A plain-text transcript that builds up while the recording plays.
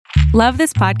Love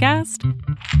this podcast?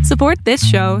 Support this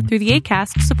show through the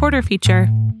Acast supporter feature.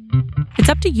 It's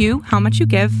up to you how much you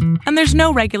give, and there's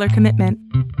no regular commitment.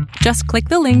 Just click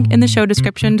the link in the show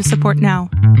description to support now.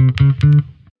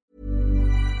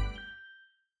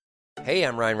 Hey,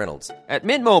 I'm Ryan Reynolds. At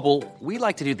Mint Mobile, we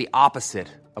like to do the opposite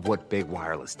of what Big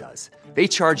Wireless does. They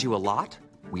charge you a lot,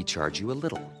 we charge you a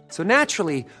little. So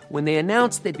naturally, when they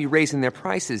announced they'd be raising their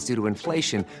prices due to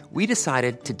inflation, we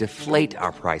decided to deflate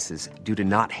our prices due to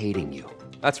not hating you.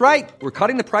 That's right. We're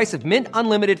cutting the price of Mint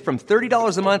Unlimited from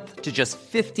 $30 a month to just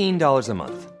 $15 a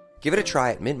month. Give it a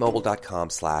try at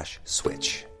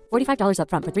mintmobile.com/switch. $45 up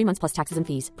front for 3 months plus taxes and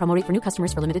fees. Promo rate for new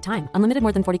customers for limited time. Unlimited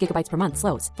more than 40 gigabytes per month.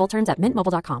 Slows full terms at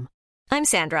mintmobile.com. I'm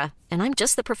Sandra, and I'm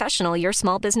just the professional your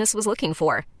small business was looking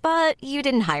for. But you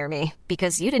didn't hire me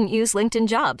because you didn't use LinkedIn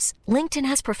Jobs. LinkedIn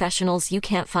has professionals you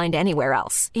can't find anywhere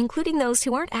else, including those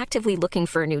who aren't actively looking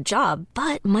for a new job,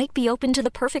 but might be open to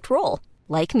the perfect role,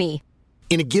 like me.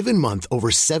 In a given month, over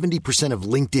 70% of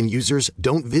LinkedIn users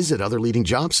don't visit other leading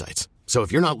job sites. So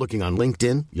if you're not looking on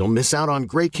LinkedIn, you'll miss out on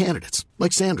great candidates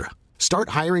like Sandra.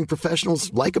 Start hiring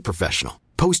professionals like a professional.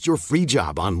 Post your free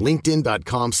job on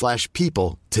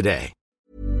linkedin.com/people today.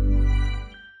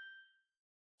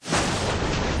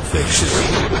 Fiction,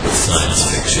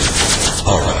 science fiction,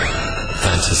 horror,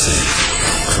 fantasy,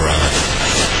 crime,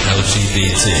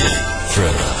 LGBT,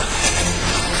 thriller.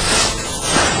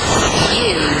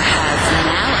 You have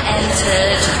now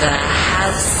entered the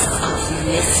House of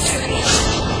Mystery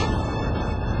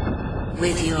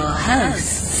with your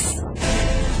hosts,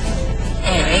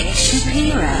 Eric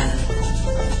Shapiro,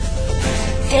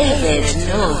 David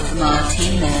North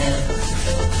Martino,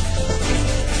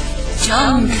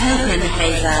 John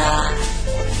Copenhaver,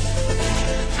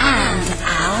 and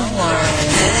Al Warren.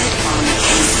 Heard on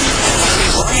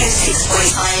KCSO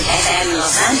 106.5 FM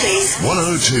Los Angeles,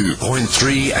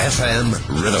 102.3 FM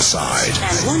Riverside,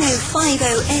 and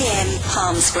 105.0 AM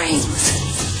Palm Springs.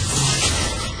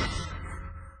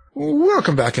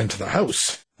 Welcome back into the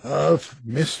House of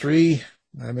Mystery.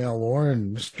 I'm Al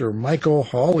Warren, Mr. Michael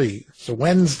Hawley. It's a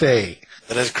Wednesday.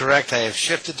 That is correct. I have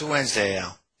shifted to Wednesday,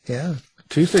 Al. Yeah.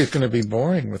 Tuesday's going to be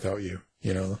boring without you,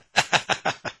 you know.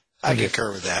 I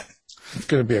concur with that. It's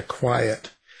going to be a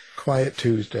quiet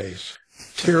Tuesdays.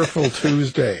 Tearful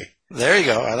Tuesday. There you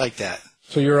go. I like that.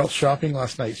 So you're out shopping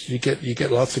last night. So you get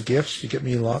lots of gifts. You get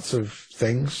me lots of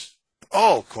things.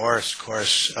 Oh, of course.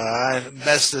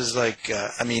 Best is like,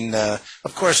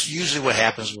 of course, usually what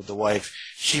happens with the wife,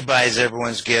 she buys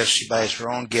everyone's gifts. She buys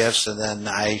her own gifts, and then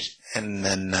I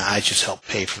just help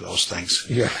pay for those things.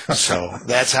 Yeah. So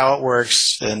that's how it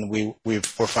works, and we're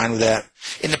fine with that.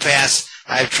 In the past,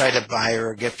 I've tried to buy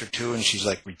her a gift or two, and she's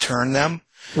like, return them.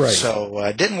 Right. So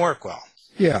it didn't work well.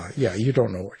 Yeah. You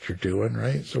don't know what you're doing,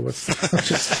 right? So what's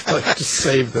just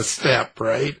save the step,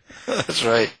 right? That's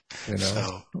right. You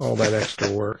know, all that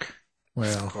extra work.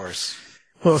 Well, of course.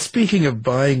 Well, speaking of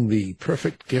buying the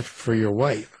perfect gift for your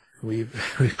wife, we've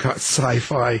got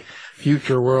sci-fi,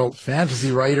 future world,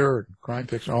 fantasy writer, crime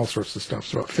fiction, all sorts of stuff.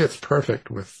 So it fits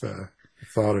perfect with the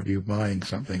thought of you buying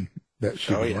something that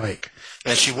she would like.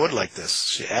 And she would like this.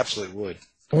 She absolutely would.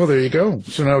 Well, there you go.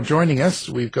 So now joining us,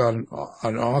 we've got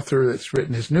an author that's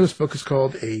written, his newest book is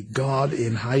called A God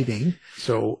in Hiding.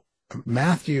 So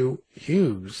Matthew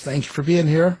Hughes, thank you for being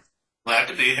here. Glad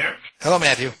to be here. Hello,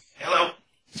 Matthew. Hello.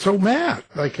 So Matt,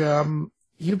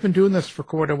 you've been doing this for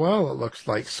quite a while, it looks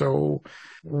like. So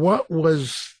what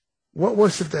was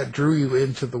it that drew you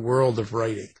into the world of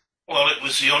writing? Well, it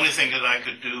was the only thing that I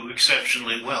could do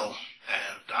exceptionally well.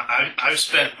 And I've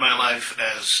spent my life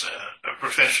as a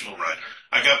professional writer.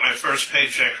 I got my first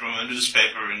paycheck from a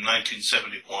newspaper in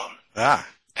 1971.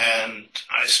 And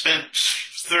I spent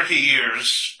 30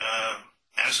 years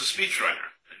as a speechwriter.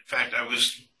 In fact, I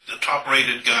was the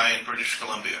top-rated guy in British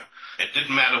Columbia. It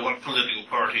didn't matter what political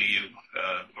party you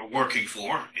were working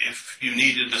for. If you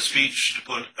needed a speech to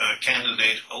put a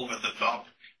candidate over the top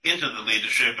into the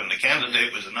leadership and the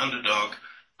candidate was an underdog,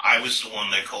 I was the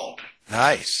one they called.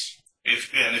 Nice.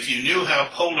 If you knew how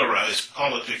polarized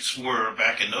politics were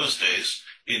back in those days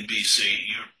in BC,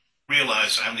 you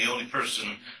realize I'm the only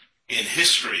person in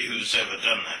history who's ever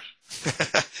done that.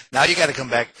 Now you got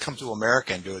to come to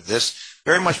America and do it. This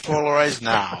very much polarized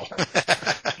now.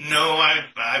 No,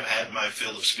 I've had my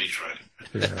fill of speech writing.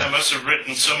 Yeah. I must have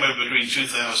written somewhere between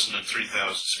 2,000 and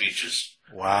 3,000 speeches.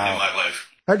 Wow. In my life.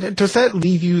 Does that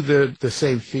leave you the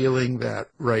same feeling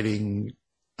that writing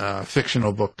a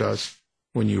fictional book does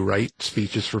when you write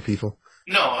speeches for people?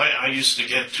 No, I used to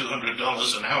get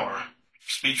 $200 an hour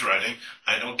speech writing.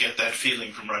 I don't get that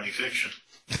feeling from writing fiction.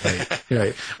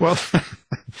 Right. Well,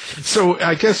 so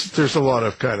I guess there's a lot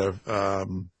of kind of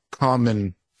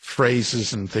common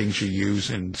phrases and things you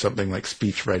use in something like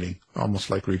speech writing, almost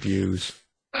like reviews?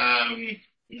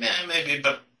 Yeah, maybe,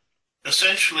 but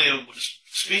essentially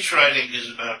speech writing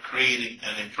is about creating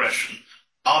an impression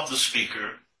of the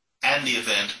speaker and the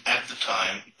event at the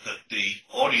time that the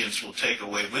audience will take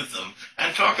away with them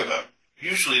and talk about.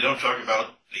 Usually don't talk about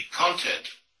the content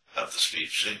of the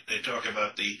speech. They talk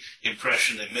about the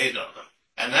impression they made on them.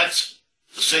 And that's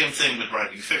the same thing with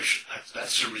writing fiction.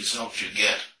 That's the result you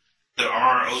get. There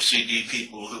are OCD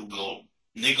people who will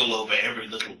niggle over every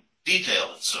little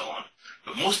detail and so on.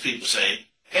 But most people say,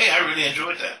 hey, I really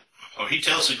enjoyed that. Or he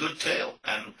tells a good tale.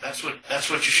 And that's what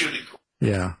you're shooting for.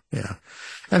 Yeah, yeah.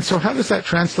 And so how does that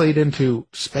translate into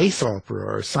space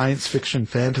opera or science fiction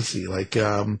fantasy? Like,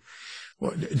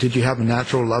 did you have a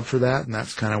natural love for that, and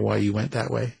that's kind of why you went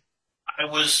that way? I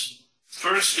was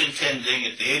first intending,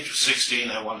 at the age of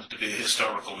 16, I wanted to be a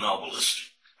historical novelist.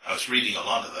 I was reading a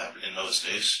lot of that in those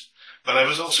days. But I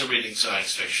was also reading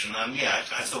science fiction, and yeah,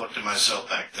 I thought to myself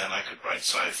back then I could write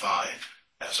sci-fi,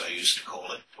 as I used to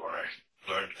call it, before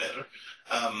I learned better.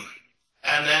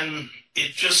 And then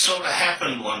it just sort of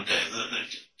happened one day.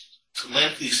 It's a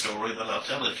lengthy story, but I'll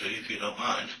tell it to you if you don't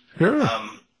mind. Sure.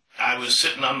 I was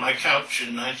sitting on my couch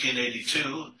in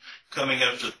 1982, coming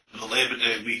up to the Labor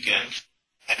Day weekend,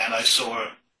 and I saw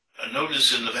a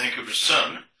notice in the Vancouver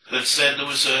Sun that said there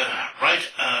was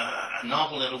a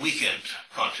novel in a weekend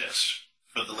contest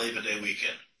for the Labor Day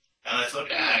weekend. And I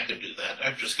thought, I could do that.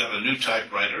 I've just got a new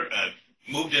typewriter. I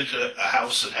moved into a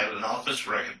house that had an office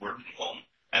where I could work from home.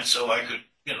 And so I could,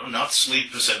 not sleep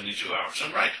for 72 hours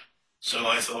and write. So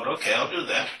I thought, okay, I'll do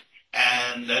that.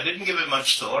 And I didn't give it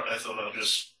much thought. I thought I'll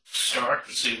just start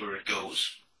and see where it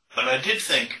goes. But I did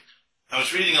think, I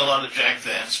was reading a lot of Jack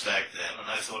Vance back then, and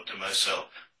I thought to myself,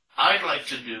 I'd like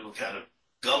to do kind of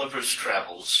Gulliver's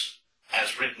Travels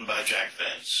as written by Jack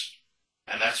Vance.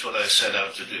 And that's what I set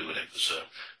out to do. And it was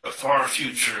a far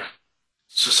future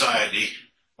society,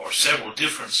 or several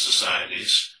different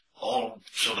societies, all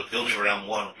sort of built around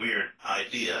one weird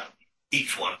idea,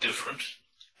 each one different.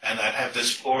 And I'd have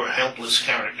this poor, helpless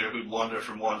character who'd wander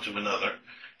from one to another,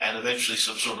 and eventually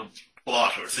some sort of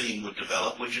plot or theme would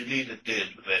develop, which indeed it did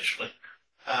eventually.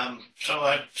 So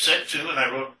I set to, and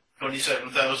I wrote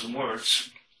 27,000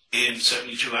 words in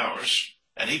 72 hours,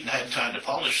 and even had time to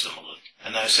polish them a little.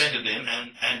 And I sent it in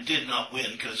and did not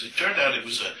win, because it turned out it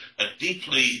was a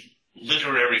deeply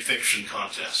literary fiction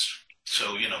contest.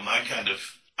 So, my kind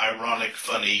of ironic,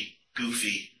 funny,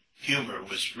 goofy humor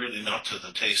was really not to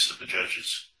the taste of the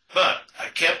judges. But I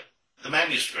kept the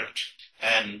manuscript,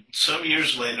 and some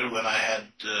years later, when I had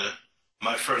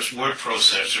my first word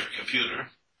processor computer,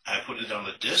 I put it on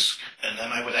a disk, and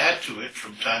then I would add to it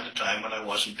from time to time when I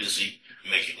wasn't busy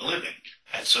making a living.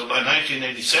 And so by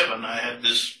 1987, I had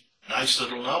this nice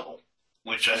little novel,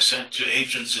 which I sent to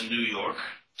agents in New York,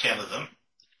 10 of them.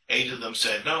 8 of them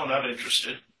said, no, not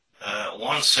interested.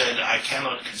 One said, I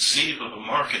cannot conceive of a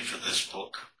market for this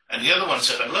book. And the other one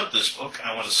said, I love this book.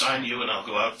 I want to sign you, and I'll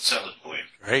go out and sell it for you.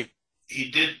 Great. He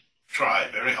did try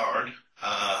very hard,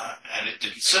 and it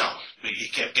didn't sell. He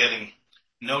kept getting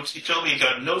notes. He told me he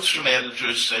got notes from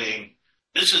editors saying,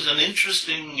 this is an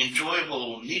interesting,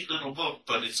 enjoyable, neat little book,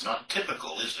 but it's not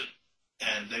typical, is it?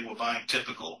 And they were buying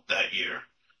typical that year.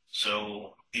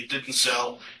 So it didn't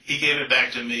sell. He gave it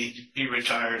back to me. He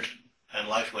retired, and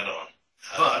life went on.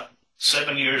 But 6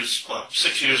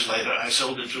 years later, I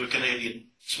sold it to a Canadian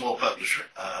small publisher,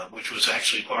 which was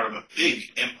actually part of a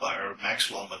big empire of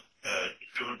Maxwell.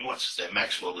 What's his name?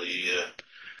 Maxwell,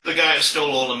 the guy who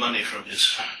stole all the money from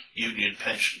his union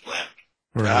pension plan.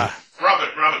 Right.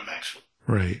 Robert Maxwell.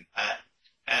 Right.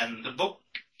 And the book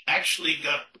actually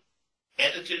got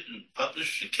edited and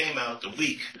published. It came out the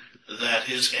week that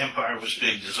his empire was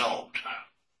being dissolved.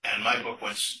 And my book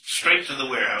went straight to the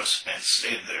warehouse and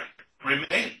stayed there.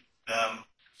 Remained.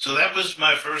 So that was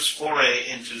my first foray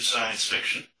into science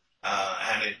fiction.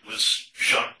 And it was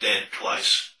shot dead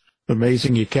twice.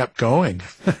 Amazing you kept going.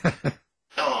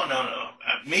 No.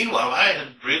 Meanwhile, I had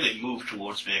really moved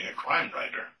towards being a crime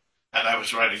writer. And I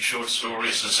was writing short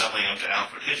stories and selling them to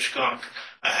Alfred Hitchcock.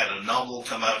 I had a novel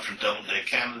come out from Doubleday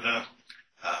Canada.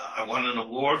 I won an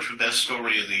award for Best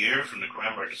Story of the Year from the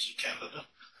Crime Writers of Canada.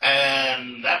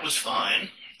 And that was fine.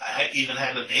 I even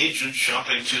had an agent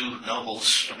shopping 2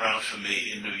 novels around for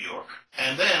me in New York.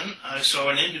 And then I saw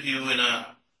an interview in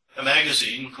a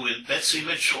magazine with Betsy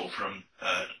Mitchell from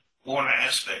Warner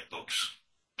Aspect Books,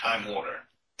 Time Warner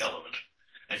Element.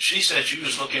 And she said she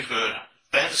was looking for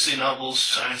fantasy novels,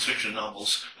 science fiction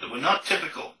novels that were not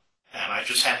typical. And I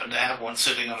just happened to have one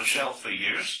sitting on a shelf for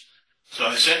years. So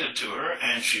I sent it to her,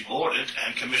 and she bought it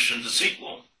and commissioned the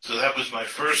sequel. So that was my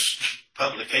first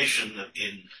publication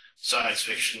in science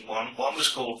fiction. One was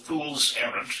called Fool's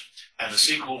Errand, and the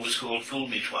sequel was called Fool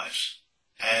Me Twice.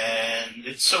 And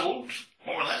it sold,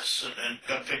 more or less, and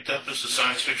got picked up as the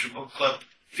Science Fiction Book Club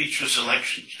feature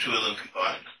selection, two of them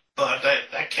combined. But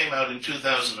that came out in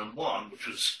 2001, which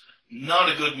was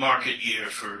not a good market year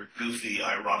for goofy,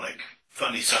 ironic,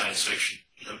 funny science fiction.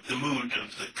 The mood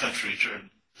of the country turned,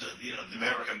 the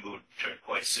American mood turned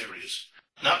quite serious.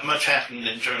 Not much happened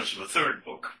in terms of a third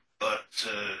book, but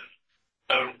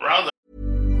rather...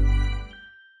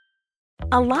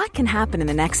 A lot can happen in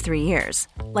the next 3 years.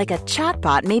 Like a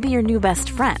chatbot may be your new best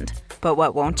friend. But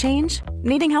what won't change?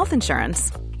 Needing health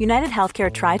insurance. United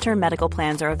Healthcare Tri-Term Medical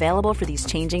Plans are available for these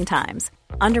changing times.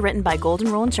 Underwritten by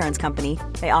Golden Rule Insurance Company,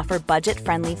 they offer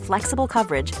budget-friendly, flexible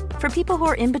coverage for people who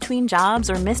are in between jobs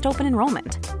or missed open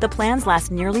enrollment. The plans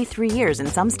last nearly 3 years in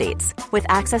some states, with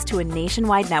access to a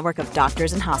nationwide network of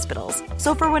doctors and hospitals.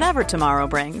 So for whatever tomorrow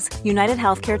brings, United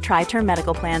Healthcare Tri-Term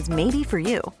Medical Plans may be for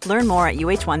you. Learn more at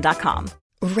uh1.com.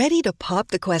 Ready to pop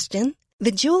the question?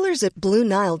 The jewelers at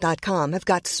BlueNile.com have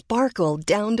got sparkle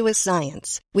down to a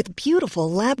science with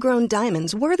beautiful lab-grown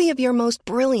diamonds worthy of your most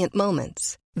brilliant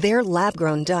moments. Their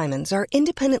lab-grown diamonds are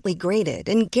independently graded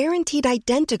and guaranteed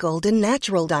identical to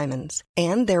natural diamonds,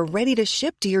 and they're ready to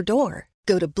ship to your door.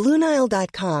 Go to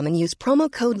BlueNile.com and use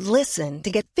promo code LISTEN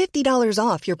to get $50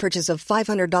 off your purchase of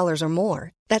 $500 or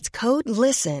more. That's code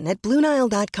LISTEN at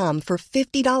BlueNile.com for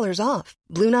 $50 off.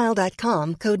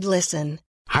 BlueNile.com, code LISTEN.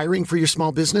 Hiring for your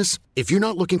small business? If you're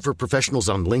not looking for professionals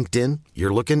on LinkedIn,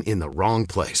 you're looking in the wrong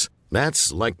place.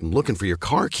 That's like looking for your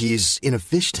car keys in a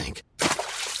fish tank.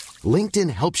 LinkedIn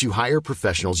helps you hire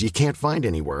professionals you can't find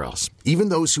anywhere else, even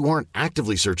those who aren't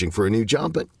actively searching for a new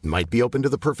job but might be open to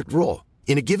the perfect role.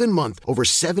 In a given month, over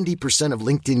 70% of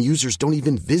LinkedIn users don't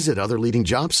even visit other leading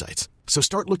job sites. So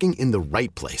start looking in the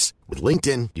right place. With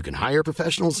LinkedIn, you can hire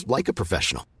professionals like a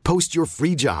professional. Post your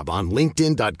free job on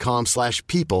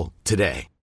linkedin.com/people today.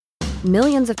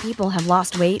 Millions of people have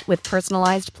lost weight with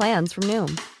personalized plans from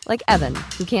Noom. Like Evan,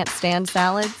 who can't stand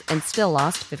salads and still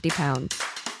lost 50 pounds.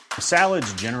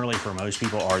 Salads generally for most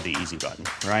people are the easy button,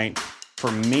 right?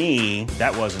 For me,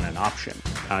 that wasn't an option.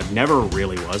 I never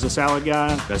really was a salad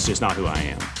guy. That's just not who I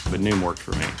am. But Noom worked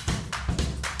for me.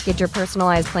 Get your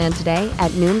personalized plan today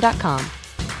at Noom.com.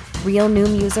 Real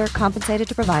Noom user compensated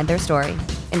to provide their story.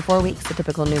 In 4 weeks, the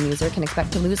typical Noom user can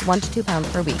expect to lose 1 to 2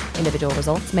 pounds per week. Individual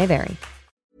results may vary.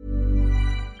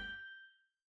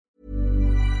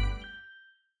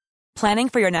 Planning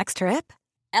for your next trip?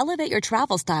 Elevate your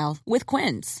travel style with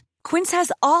Quince. Quince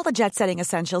has all the jet-setting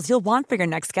essentials you'll want for your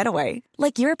next getaway,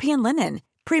 like European linen,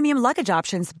 premium luggage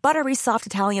options, buttery soft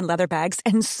Italian leather bags,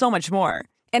 and so much more.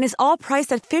 And is all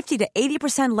priced at 50 to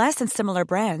 80% less than similar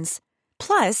brands.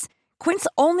 Plus, Quince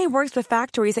only works with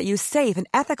factories that use safe and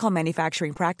ethical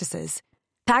manufacturing practices.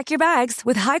 Pack your bags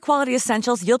with high-quality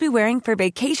essentials you'll be wearing for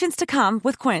vacations to come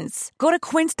with Quince. Go to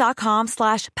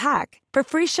quince.com/pack for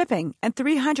free shipping and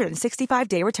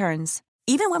 365-day returns.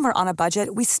 Even when we're on a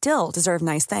budget, we still deserve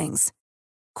nice things.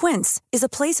 Quince is a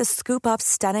place to scoop up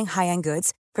stunning high-end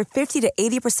goods for 50 to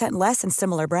 80% less than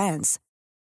similar brands.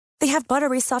 They have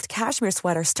buttery soft cashmere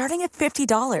sweaters starting at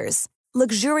 $50,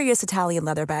 luxurious Italian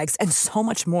leather bags, and so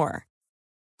much more.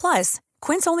 Plus,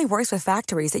 Quince only works with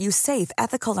factories that use safe,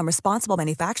 ethical, and responsible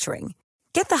manufacturing.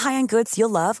 Get the high-end goods you'll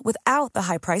love without the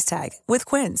high price tag with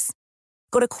Quince.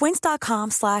 Go to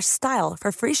quince.com/style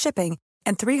for free shipping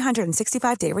and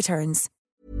 365-day returns.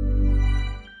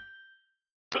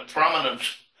 A prominent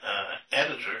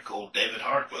editor called David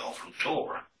Hartwell from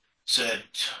Tor said,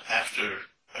 after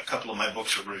a couple of my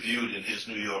books were reviewed in his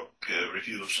New York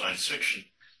Review of Science Fiction,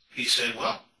 he said,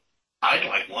 well, I'd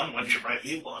like one. Why don't you write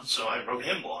me one? So I wrote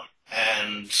him one.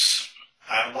 And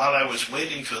while I was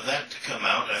waiting for that to come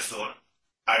out, I thought,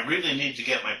 I really need to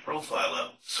get my profile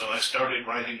up. So I started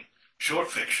writing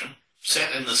short fiction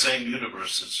set in the same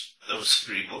universe as those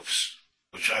three books,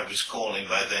 which I was calling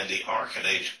by then the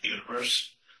Arcanate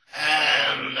universe.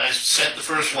 And I sent the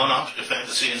first one off to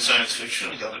Fantasy and Science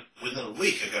Fiction. Within a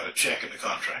week, I got a check in the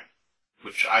contract,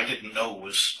 which I didn't know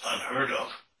was unheard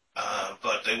of.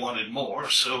 But they wanted more,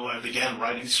 so I began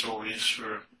writing stories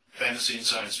for Fantasy and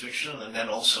Science Fiction, and then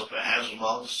also for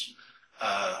Asimov's,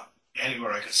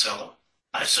 anywhere I could sell them.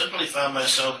 I suddenly found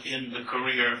myself in the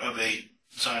career of a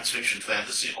science fiction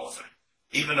fantasy author,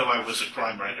 even though I was a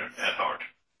crime writer at heart.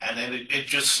 And then it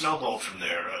just snowballed from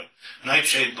there.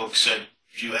 Nightshade Books said,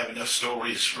 do you have enough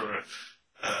stories for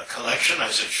a collection? I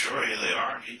said, sure, here they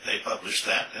are. They published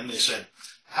that. And they said,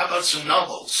 how about some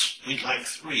novels? We'd like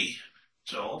 3.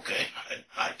 So, okay,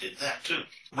 I did that too.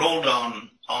 Rolled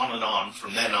on and on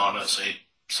from then on as a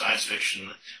science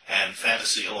fiction and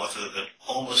fantasy author that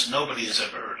almost nobody has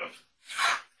ever heard of.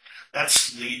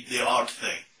 That's the odd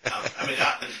thing.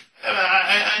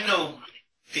 I know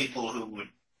people who would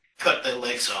cut their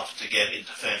legs off to get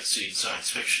into fantasy and science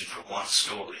fiction for one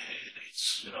story.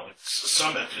 It's the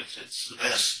summit. It's the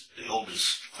best, the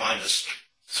oldest, finest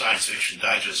science fiction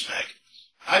digest mag.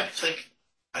 I think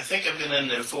I've been in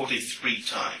there 43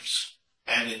 times.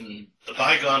 And in the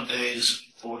bygone days,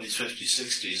 40s, 50s,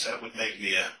 60s, that would make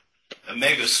me a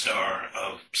megastar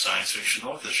of science fiction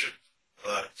authorship.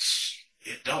 But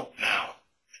it don't now.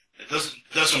 It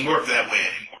doesn't work that way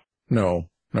anymore.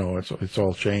 No, it's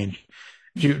all changed.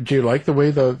 Do you like the way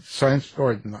the science,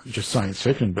 or not just science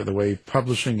fiction, but the way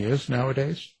publishing is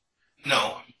nowadays?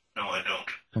 No, I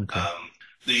don't.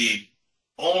 Okay.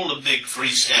 All the big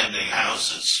freestanding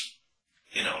houses,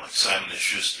 like Simon &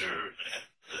 Schuster and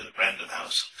the Random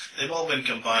House, they've all been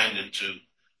combined into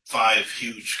 5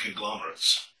 huge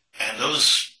conglomerates. And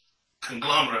those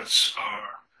conglomerates are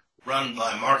run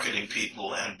by marketing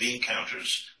people and bean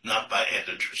counters, not by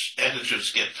editors.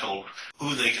 Editors get told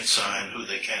who they can sign, who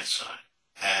they can't sign.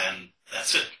 And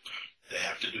that's it. They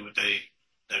have to do what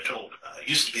they're told. It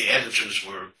used to be editors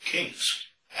were kings,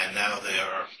 and now they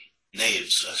are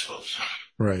knaves, I suppose.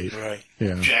 Right.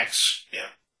 Yeah. Jacks. Yeah.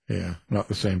 Yeah. Not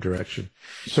the same direction.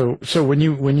 So when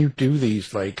you do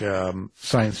these like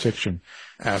science fiction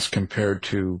as compared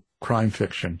to crime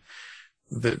fiction,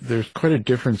 there's quite a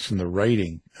difference in the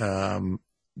writing.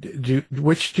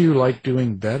 Which do you like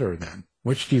doing better then?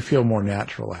 Which do you feel more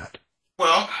natural at?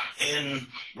 Well, in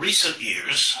recent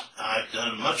years, I've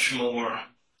done much more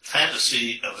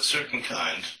fantasy of a certain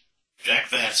kind. Jack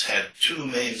Vance had 2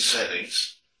 main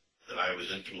settings that I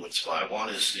was influenced by. One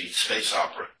is the space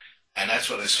opera, and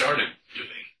that's what I started doing.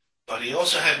 But he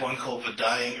also had one called The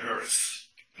Dying Earth,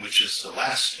 which is the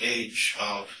last age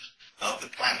of the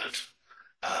planet,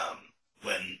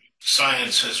 when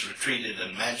science has retreated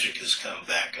and magic has come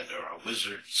back, and there are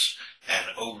wizards and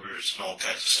ogres and all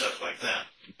kinds of stuff like that.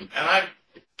 And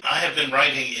I have been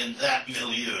writing in that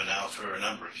milieu now for a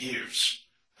number of years.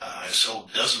 I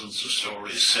sold dozens of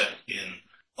stories set in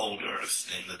Old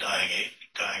Earth, in the Dying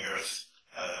Earth,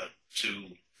 to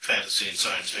fantasy and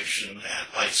science fiction and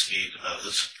Lightspeed and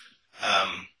others.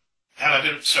 And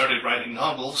I've started writing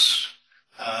novels,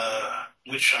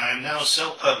 which I am now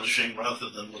self-publishing rather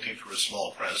than looking for a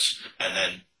small press and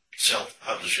then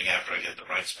self-publishing after I get the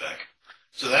rights back.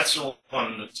 So that's the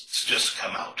one that's just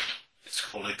come out. It's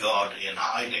called A God in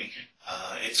Hiding.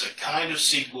 It's a kind of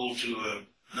sequel to a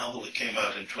novel that came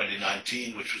out in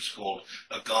 2019, which was called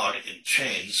A God in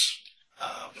Chains.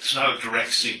 It's not a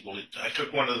direct sequel. I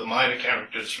took one of the minor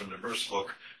characters from the first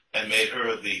book and made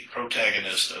her the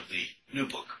protagonist of the new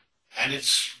book. And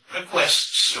it's a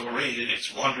quest story.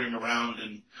 It's wandering around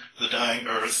in the dying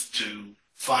earth to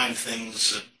find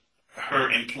things that her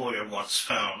employer once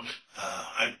found.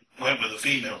 I went with a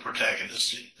female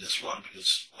protagonist in this one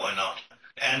because why not?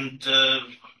 And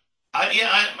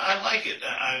I like it.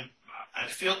 I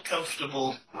feel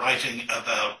comfortable writing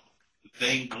about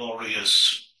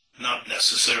vainglorious, not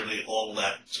necessarily all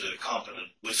that competent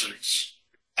wizards.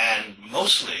 And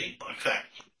mostly, in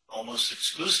fact, almost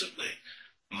exclusively,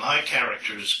 my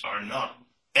characters are not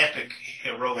epic,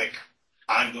 heroic,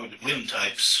 I'm going to win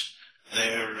types.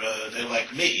 They're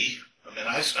like me. I mean,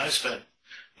 I spent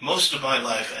most of my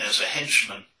life as a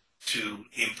henchman to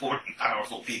important,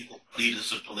 powerful people,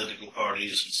 leaders of political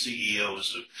parties and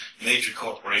CEOs of major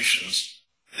corporations.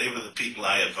 They were the people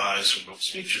I advised and wrote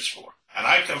speeches for. And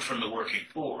I come from the working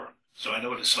poor, so I know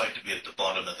what it's like to be at the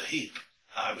bottom of the heap.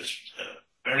 I was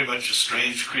very much a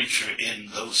strange creature in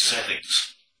those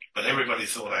settings. But everybody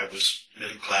thought I was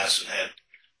middle class and had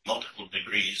multiple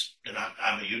degrees, and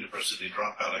I'm a university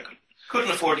dropout. I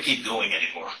couldn't afford to keep going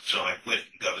anymore, so I quit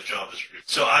and got a job as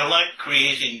a... So I like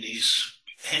creating these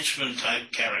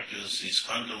henchman-type characters, these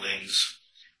underlings,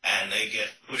 and they get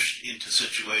pushed into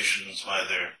situations by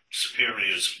their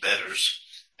superiors and betters,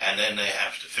 and then they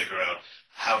have to figure out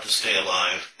how to stay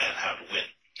alive and how to win.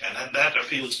 And that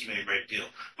appeals to me a great deal.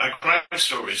 My crime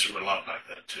stories are a lot like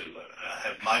that, too. I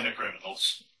have minor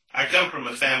criminals. I come from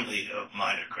a family of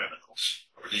minor criminals,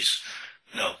 or at least,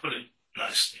 no, put it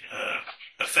nicely,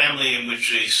 a family in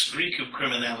which a streak of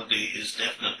criminality is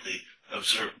definitely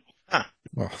observable. Huh.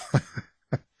 Well.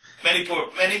 Many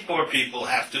poor people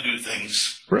have to do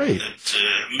things right.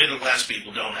 that middle-class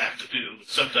people don't have to do.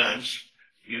 Sometimes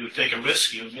you take a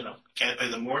risk, you can't pay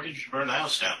the mortgage, burn the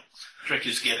house down. The trick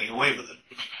is getting away with it.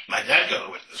 My dad got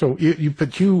away with it. So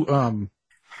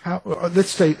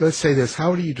let's say this.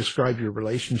 How do you describe your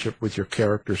relationship with your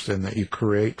characters then that you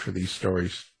create for these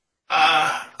stories?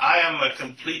 I am a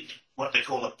complete, what they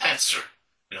call a pantser.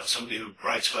 somebody who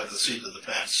writes by the seat of the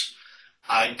pants.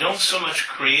 I don't so much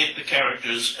create the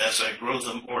characters as I grow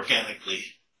them organically,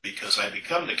 because I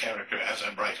become the character as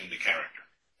I'm writing the character.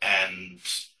 And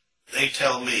they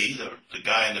tell me, the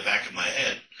guy in the back of my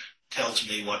head tells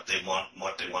me what they want,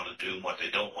 what they want to do, what they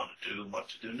don't want to do, and what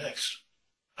to do next.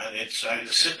 And I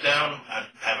sit down, I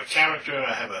have a character,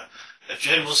 I have a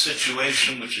general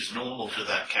situation which is normal to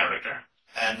that character,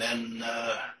 and then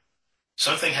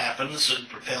something happens that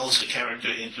propels the character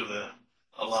into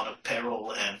a lot of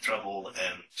peril and trouble,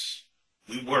 and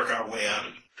we work our way out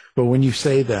of it. But when you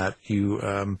say that, you,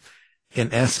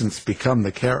 in essence, become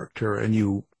the character and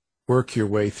you work your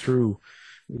way through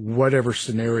whatever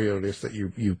scenario it is that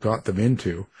you got them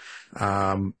into,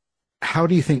 how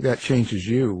do you think that changes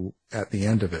you at the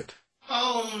end of it?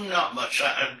 Oh, not much.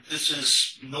 This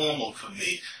is normal for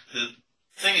me. The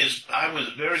thing is, I was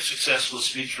a very successful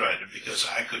speechwriter because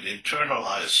I could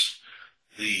internalize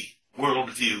the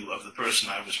worldview of the person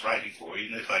I was writing for,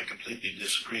 even if I completely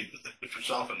disagreed with it, which was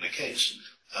often the case.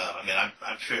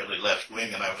 I'm fairly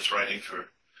left-wing, and I was writing for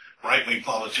right-wing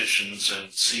politicians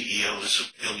and CEOs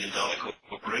of billion-dollar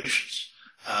corporations.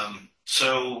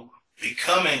 So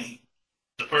becoming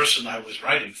the person I was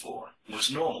writing for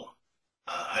was normal.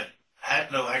 I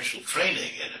had no actual training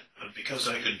in it, but because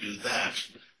I could do that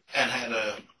and had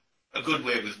a good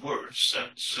way with words,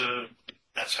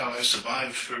 that's how I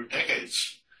survived for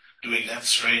decades, doing that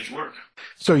strange work.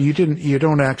 So you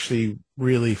don't actually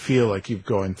really feel like you've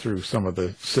gone through some of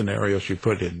the scenarios you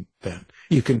put in then.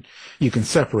 You can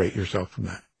separate yourself from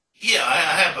that. Yeah, I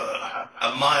have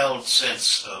a mild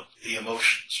sense of the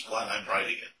emotions while I'm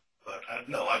writing it. But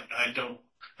no, I don't.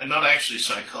 I'm not actually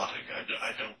psychotic.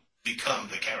 I don't become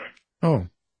the character. Oh,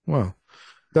 well,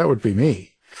 that would be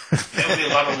me. There'll be a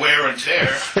lot of wear and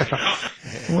tear,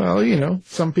 Well,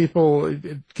 some people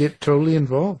get totally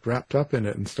involved, wrapped up in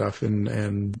it and stuff,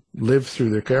 and live through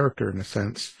their character in a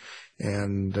sense.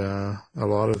 And a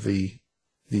lot of the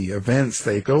events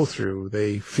they go through,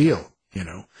 they feel,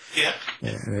 Yeah.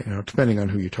 And, depending on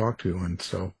who you talk to. And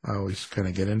so I always kind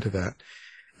of get into that.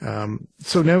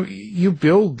 So now you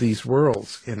build these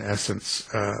worlds, in essence,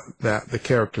 that the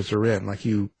characters are in. Like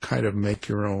you kind of make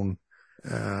your own,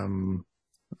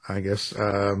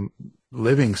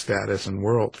 living status and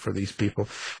world for these people.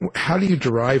 How do you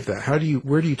derive that?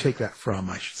 Where do you take that from,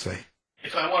 I should say?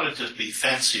 If I wanted to be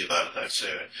fancy about it, I'd say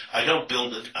I don't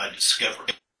build it, I discover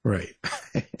it. Right.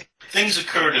 Things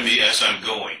occur to me as I'm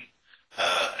going,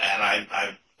 and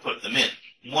I put them in.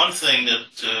 One thing that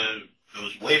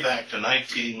goes way back to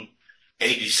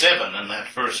 1987 in that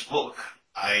first book,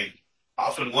 I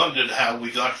often wondered how we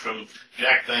got from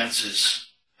Jack Vance's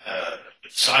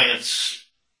science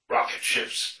rocket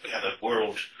ships and a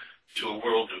world to a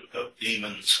world of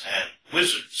demons and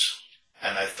wizards.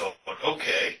 And I thought,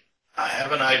 okay, I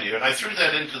have an idea. And I threw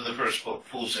that into the first book,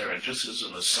 Fool's Errand, just as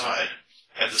an aside.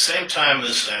 At the same time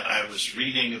as that, I was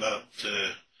reading about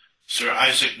Sir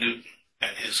Isaac Newton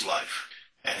and his life.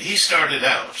 And he started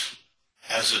out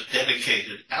as a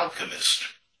dedicated alchemist.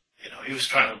 He was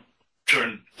trying to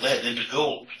turn lead into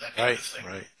gold, that kind of thing.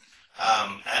 Right.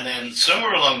 And then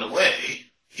somewhere along the way,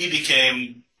 he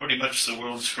became pretty much the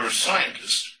world's first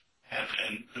scientist.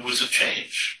 And there was a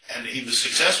change. And he was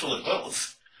successful at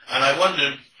both. And I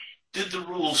wondered, did the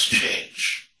rules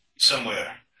change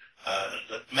somewhere?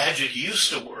 Magic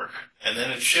used to work, and then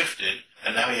it shifted,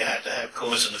 and now you had to have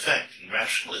cause and effect in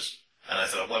rationalism. And I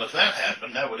thought, well, if that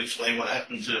happened, that would explain what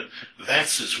happened to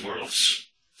Vance's worlds.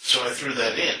 So I threw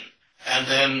that in. And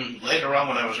then later on,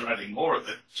 when I was writing more of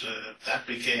it, that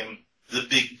became the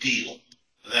big deal,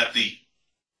 that the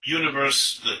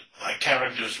universe that my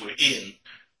characters were in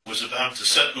was about to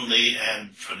suddenly,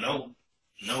 and for no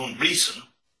known reason,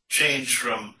 change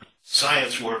from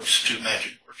science works to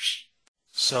magic works.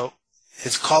 So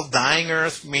it's called Dying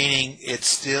Earth, meaning it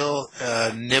still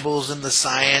nibbles in the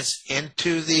science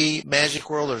into the magic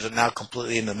world, or is it now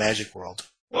completely in the magic world?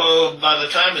 Well, by the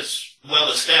time it's well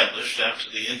established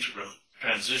after the interim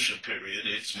transition period,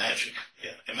 it's magic.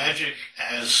 Yeah. And magic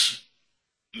as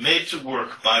made to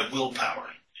work by willpower.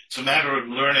 It's a matter of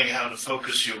learning how to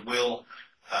focus your will,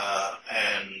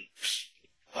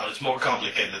 it's more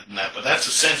complicated than that, but that's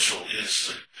essential,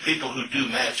 is people who do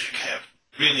magic have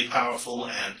really powerful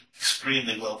and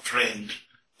extremely well-trained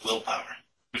willpower,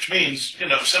 which means,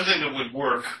 something that would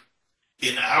work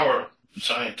in our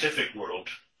scientific world,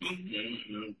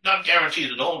 not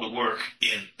guaranteed at all to work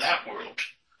in that world,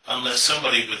 unless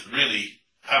somebody with really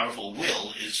powerful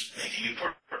will is making it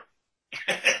work.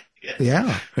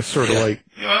 Yeah, it's sort of like,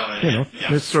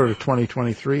 it's sort of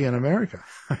 2023 in America.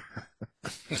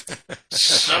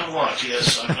 Somewhat,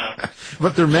 yes. I'm not.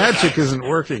 But their magic isn't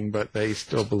working, but they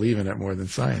still believe in it more than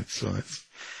science. So it's.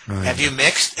 Have you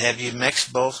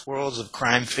mixed both worlds of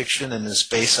crime fiction and the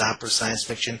space opera science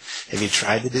fiction? Have you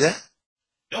tried to do that?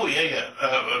 Oh, yeah.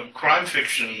 Crime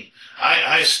fiction,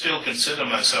 I still consider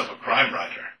myself a crime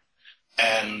writer.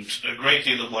 And a great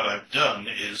deal of what I've done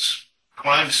is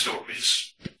crime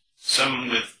stories, some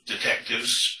with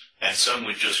detectives and some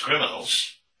with just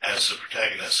criminals as the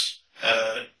protagonists,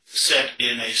 set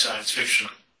in a science fiction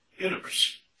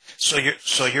universe. So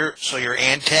your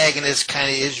antagonist kind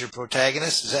of is your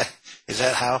protagonist? Is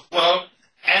that how? Well,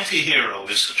 anti-hero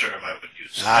is the term I would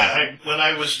use. When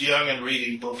I was young and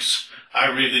reading books, I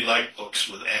really liked books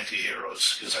with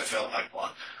anti-heroes because I felt like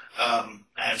one.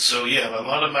 And so, yeah, a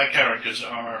lot of my characters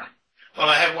are... Well,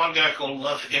 I have one guy called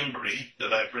Love Embry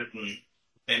that I've written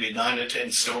maybe 9 or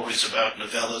 10 stories about,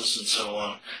 novellas and so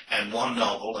on, and one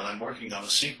novel, and I'm working on a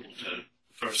sequel to the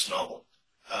first novel.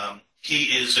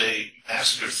 He is a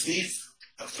master thief,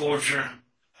 a forger,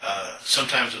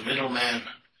 sometimes a middleman.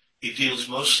 He deals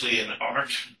mostly in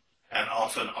art, and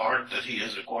often art that he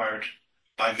has acquired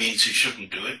by means he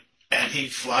shouldn't do it. And he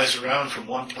flies around from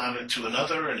one planet to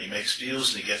another, and he makes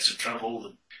deals, and he gets in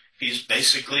trouble. He's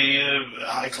basically a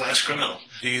high-class criminal.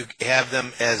 Do you have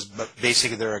them as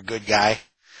basically they're a good guy,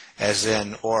 as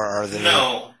in, or are they...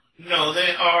 No,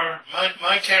 they are...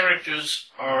 My characters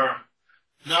are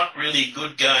not really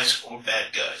good guys or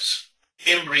bad guys.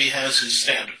 Embry has his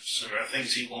standards. There are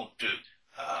things he won't do,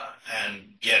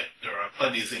 and yet there are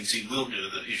plenty of things he will do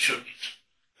that he shouldn't.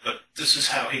 But this is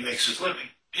how he makes his living.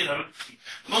 You know,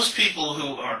 most people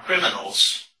who are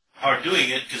criminals are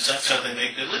doing it because that's how they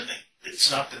make their living. It's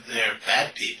not that they're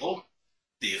bad people.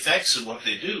 The effects of what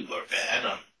they do are bad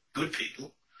on good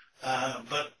people.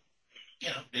 But, you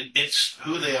know, it's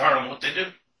who they are and what they do.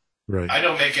 Right. I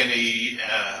don't make any...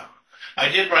 I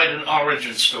did write an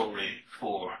origin story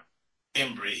for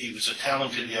Embry. He was a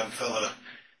talented young fella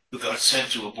who got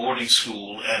sent to a boarding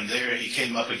school, and there he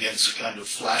came up against a kind of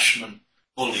flashman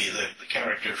bully, the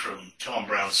character from Tom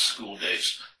Brown's School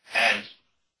Days, and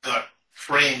got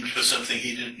framed for something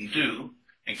he didn't do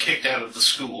and kicked out of the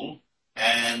school.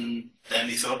 And then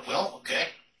he thought, well, okay,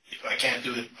 if I can't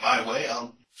do it my way,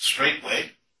 straight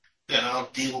way, then I'll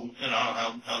deal with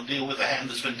the hand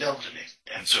that's been dealt to me.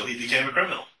 And so he became a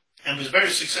criminal and was very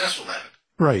successful at it.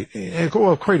 Right. And,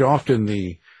 well, quite often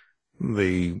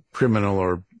the criminal,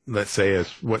 or let's say as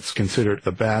what's considered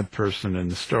the bad person in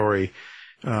the story,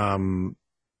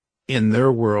 in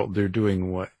their world, they're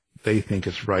doing what they think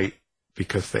is right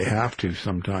because they have to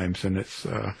sometimes. And it's,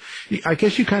 I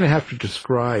guess you kind of have to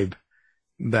describe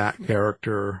that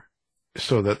character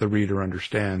so that the reader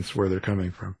understands where they're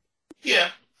coming from. Yeah.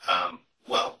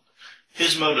 Well,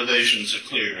 his motivations are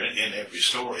clear in every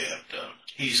story I've done.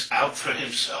 He's out for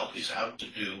himself. He's out to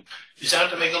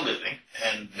make a living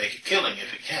and make a killing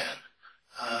if he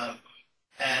can.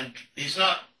 And he's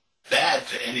not bad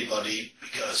to anybody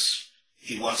because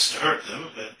he wants to hurt them,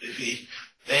 but if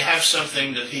they have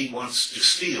something that he wants to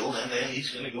steal, then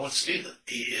he's going to go and steal it.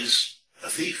 He is a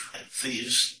thief, and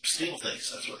thieves steal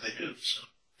things. That's what they do. So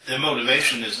their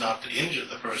motivation is not to injure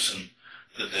the person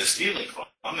that they're stealing from.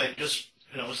 They just,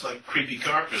 it's like Creepy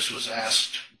Carcass was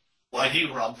asked, why do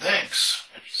you rob banks?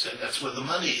 And he said, that's where the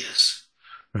money is.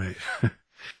 Right.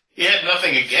 He had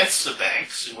nothing against the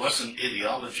banks. It wasn't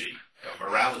ideology or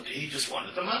morality. He just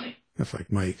wanted the money. That's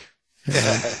like Mike.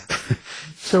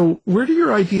 So where do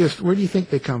you think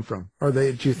they come from?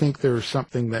 Do you think there's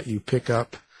something that you pick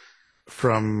up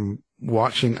from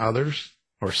watching others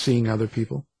or seeing other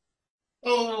people?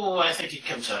 Oh, I think it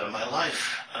comes out of my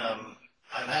life.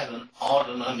 I've had an odd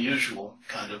and unusual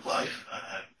kind of life.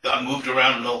 I moved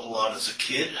around an awful lot as a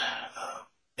kid.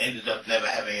 Ended up never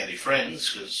having any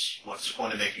friends, because what's the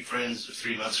point of making friends if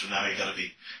 3 months from now you're going to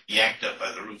be yanked up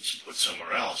by the roots and put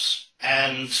somewhere else?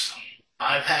 And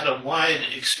I've had a wide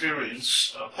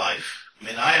experience of life. I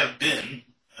mean, I have been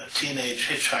a teenage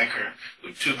hitchhiker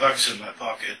with $2 in my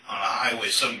pocket on a highway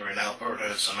somewhere in Alberta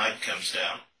as the night comes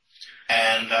down.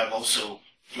 And I've also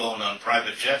flown on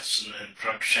private jets and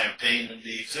drunk champagne in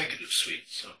the executive suite.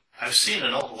 So I've seen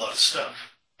an awful lot of stuff.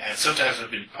 And sometimes I've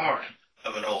been part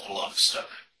of an awful lot of stuff.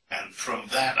 And from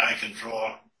that I can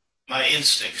draw my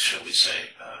instincts, shall we say,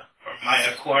 or my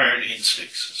acquired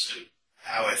instincts as to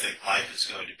how I think life is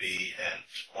going to be and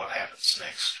what happens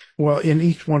next. Well, in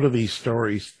each one of these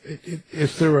stories,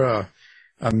 is there a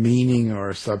meaning or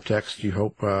a subtext you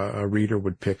hope a reader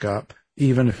would pick up,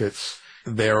 even if it's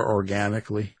there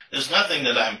organically? There's nothing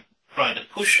that I'm trying to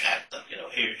push at them.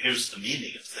 Here's the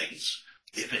meaning of things.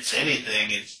 If it's anything,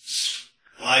 it's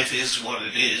life is what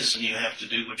it is, and you have to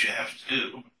do what you have to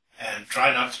do. and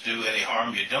try not to do any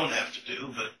harm you don't have to do,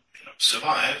 but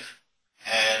survive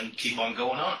and keep on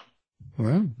going on.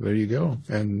 Well, there you go.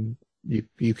 And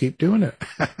you keep doing it.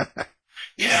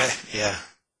 Yeah.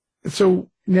 So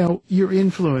now your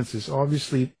influences,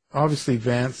 obviously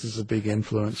Vance is a big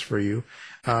influence for you.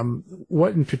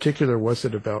 What in particular was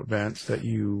it about Vance that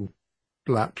you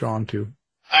latched on to?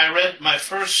 I read my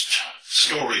first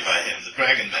story by him, The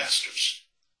Dragon Masters,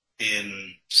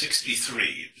 in '63.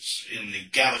 It was in the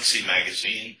Galaxy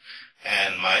magazine,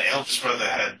 and my eldest brother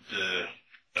had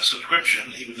a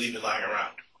subscription. He would leave it lying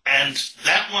around. And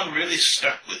that one really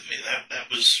stuck with me. That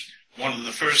was one of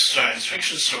the first science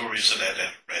fiction stories that I'd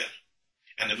ever read.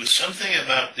 And it was something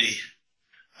about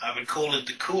I would call it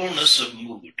the coolness of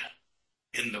mood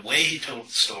in the way he told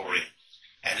the story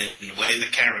and in the way the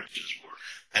characters were.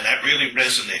 And that really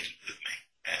resonated with me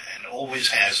and always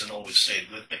has and always stayed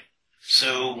with me.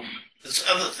 So there's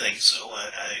other things. So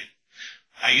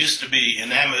I used to be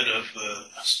enamored of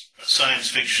science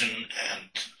fiction and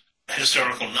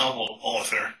historical novel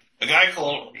author, a guy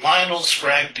called Lionel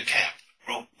Sprague de Camp,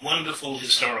 wrote wonderful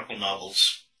historical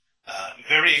novels,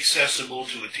 very accessible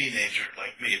to a teenager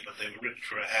like me, but they were written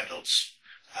for adults.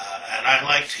 And I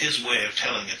liked his way of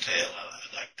telling a tale.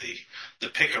 I liked the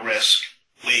picaresque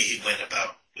way he went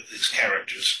about with his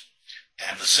characters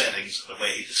and the settings and the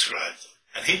way he described them.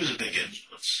 And he was a big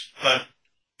influence. But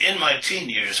in my teen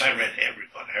years, I read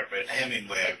everybody. I read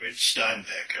Hemingway, I read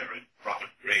Steinbeck, I read Robert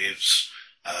Graves,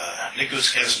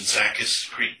 Nicholas Kazantzakis,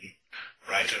 Cretan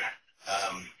writer.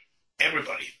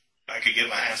 Everybody I could get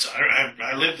my hands on.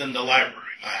 I lived in the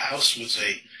library. My house was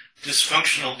a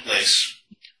dysfunctional place,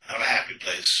 not a happy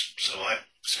place. So I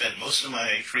spent most of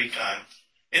my free time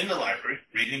in the library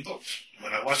reading books.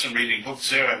 When I wasn't reading books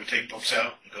there, I would take books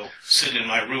out and go sit in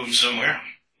my room somewhere,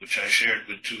 which I shared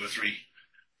with 2 or 3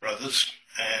 brothers,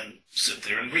 and sit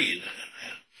there and read.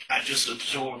 And I just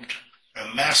absorbed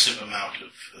a massive amount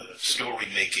of story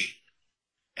making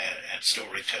and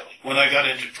storytelling. When I got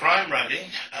into crime writing,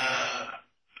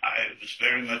 I was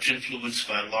very much influenced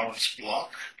by Lawrence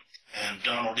Block and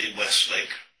Donald E.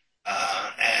 Westlake,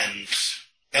 and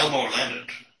Elmore Leonard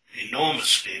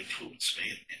enormously influenced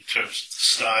me in terms of the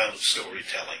style of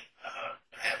storytelling,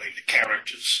 having the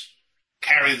characters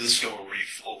carry the story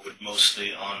forward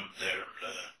mostly on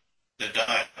their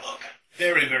dialogue.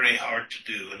 Very, very hard to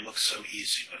do, and looked so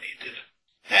easy when he did it.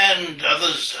 And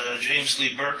others, James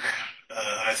Lee Burke,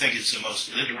 I think is the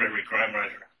most literary crime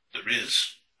writer there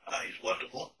is. He's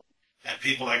wonderful. And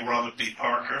people like Robert B.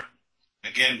 Parker,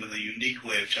 again with a unique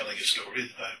way of telling a story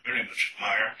that I very much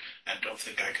admire and don't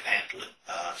think I could handle it,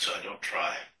 so I don't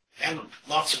try. And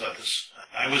lots of others.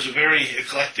 I was a very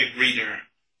eclectic reader.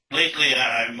 Lately,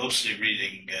 I'm mostly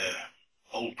reading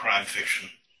old crime fiction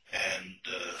and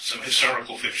some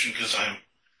historical fiction because I'm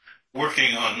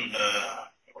working on,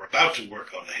 or about to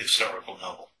work on, a historical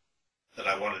novel that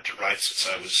I wanted to write since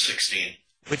I was 16.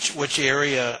 Which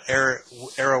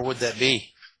era would that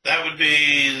be? That would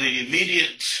be the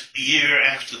immediate year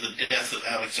after the death of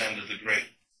Alexander the Great.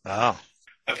 Oh.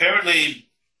 Apparently,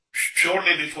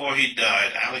 shortly before he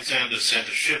died, Alexander sent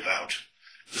a ship out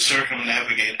to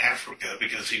circumnavigate Africa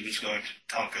because he was going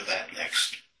to conquer that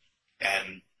next.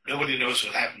 And nobody knows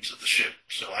what happened to the ship,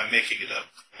 so I'm making it up.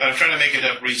 But I'm trying to make it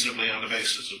up reasonably on the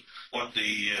basis of what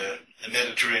the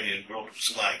Mediterranean world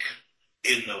was like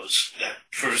in that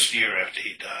first year after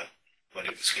he died, when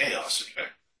it was chaos, in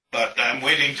fact. But I'm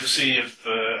waiting to see if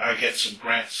I get some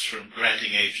grants from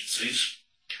granting agencies.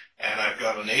 And I've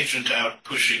got an agent out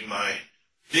pushing my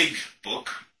big book,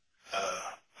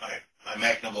 my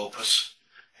magnum opus,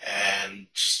 and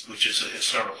which is a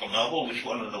historical novel, which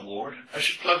won an award. I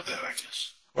should plug that, I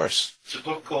guess. Of course. It's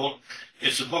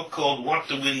a book called What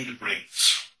the Wind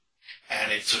Brings.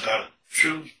 And it's about a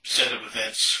true set of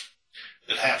events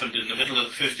that happened in the middle of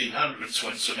the 1500s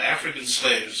when some African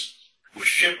slaves were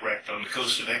shipwrecked on the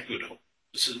coast of Ecuador.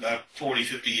 This is about 40,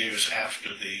 50 years after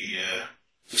the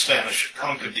Spanish had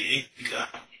conquered the Inca,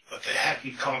 but they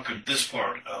hadn't conquered this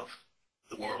part of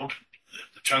the world,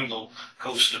 the jungle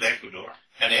coast of Ecuador.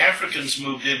 And the Africans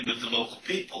moved in with the local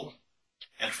people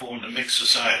and formed a mixed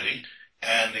society.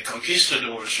 And the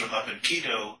conquistadors from up in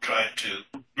Quito tried to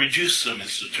reduce them,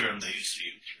 is the term they used to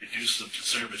use, reduce them to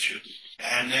servitude.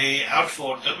 And they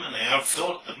outfought them and they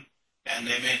outthought them, and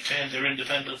they maintained their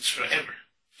independence forever.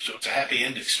 So it's a happy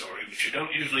ending story, which you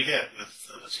don't usually get with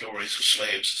stories of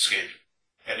slaves escaping.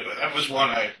 Anyway, that was one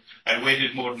I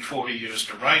waited more than 40 years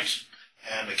to write,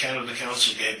 and the Canada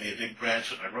Council gave me a big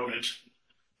grant, and I wrote it,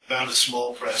 found a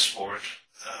small press for it,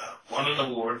 won an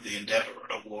award, the Endeavour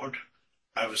Award.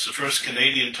 I was the first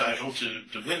Canadian title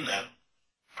to win that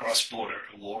cross-border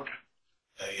award.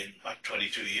 in like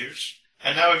 22 years.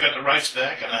 And now I've got the rights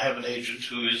back, and I have an agent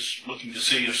who is looking to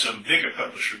see if some bigger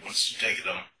publisher wants to take it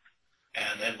on.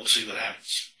 And then we'll see what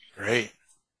happens. Great.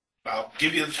 I'll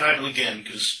give you the title again,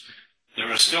 because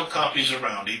there are still copies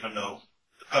around, even though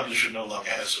the publisher no longer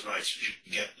has the rights, but you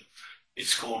can get them.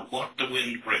 It's called What the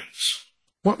Wind Brings.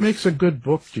 What makes a good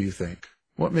book, do you think?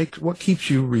 What keeps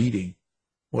you reading?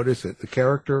 What is it? The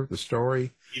character, the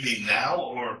story? You mean now,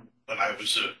 or when I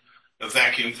was a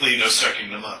vacuum cleaner sucking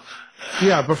them up?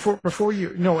 Yeah, before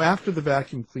you, no, after the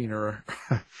vacuum cleaner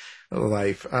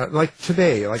life, like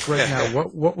today, like right now,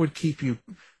 what would keep you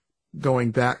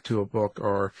going back to a book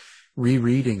or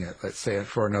rereading it, let's say,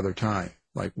 for another time?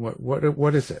 Like,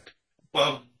 what is it?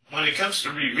 Well, when it comes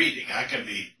to rereading, I can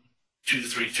be 2 to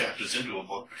 3 chapters into a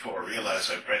book before I realize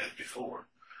I've read it before,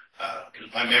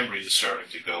 because my memory is starting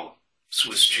to go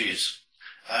Swiss cheese.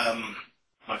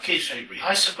 Occasionally read.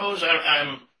 I suppose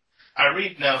I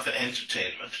read now for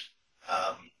entertainment.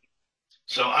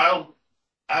 So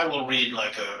I will read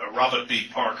like a Robert B.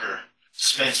 Parker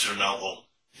Spencer novel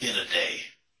in a day,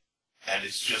 and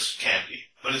it's just candy.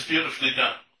 But it's beautifully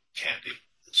done, candy.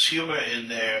 There's humor in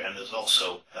there, and there's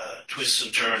also twists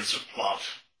and turns of plot.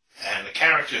 And the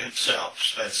character himself,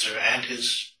 Spencer, and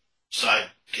his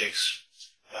sidekicks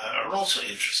are also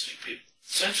interesting people.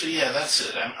 Essentially, yeah, that's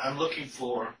it. I'm looking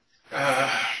for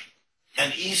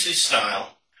an easy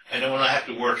style. I don't want to have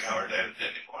to work hard at it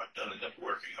anymore. I've done enough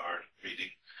working hard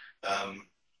reading.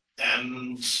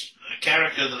 And a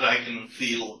character that I can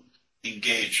feel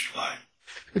engaged by.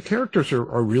 The characters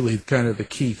are really kind of the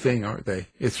key thing, aren't they?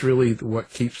 It's really what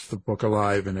keeps the book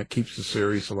alive, and it keeps the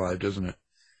series alive, doesn't it?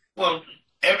 Well,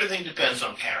 everything depends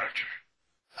on character.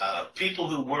 People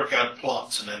who work out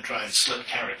plots and then try and slip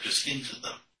characters into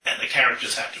them, and the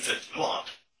characters have to fit the plot,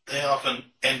 they often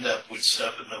end up with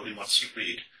stuff that nobody wants to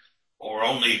read, or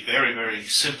only very, very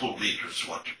simple readers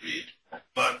want to read.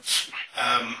 But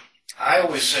I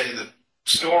always say that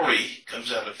story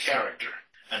comes out of character,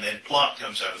 and then plot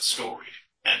comes out of story.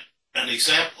 And an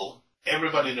example,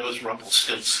 everybody knows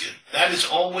Rumpelstiltskin. That is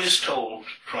always told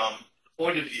from the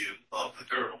point of view of the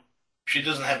girl. She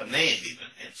doesn't have a name even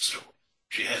in the story.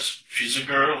 She's a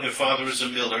girl, her father is a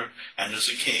miller, and there's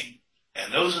a king.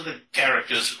 And those are the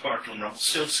characters, apart from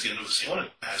Rumpelstiltskin, who was the only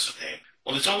one who has a name.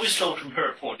 Well, it's always told from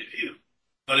her point of view.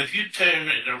 But if you turn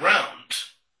it around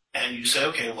and you say,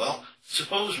 okay, well,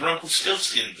 suppose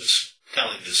Rumpelstiltskin was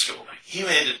telling this story. He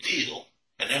made a deal,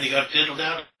 and then he got diddled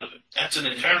out of it. That's an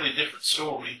entirely different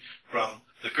story from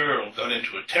the girl got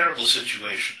into a terrible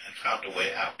situation and found a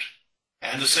way out.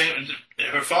 And the same,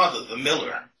 her father, the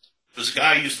miller, was a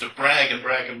guy who used to brag and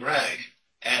brag and brag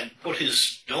and put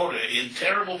his daughter in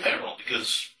terrible peril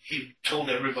because he told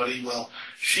everybody, well,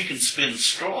 she can spin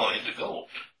straw into gold.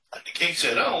 And the king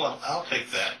said, oh, well, I'll take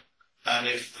that. And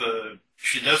if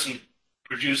she doesn't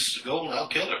produce the gold, I'll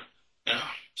kill her. You know?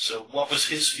 So what was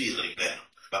his feeling then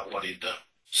about what he'd done?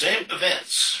 Same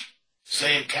events,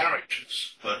 same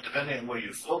characters, but depending on where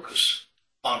you focus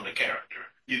on the character,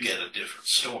 you get a different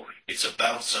story. It's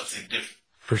about something different.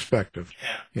 Perspective.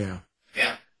 Yeah.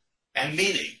 And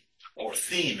meaning, or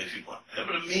theme, if you want. But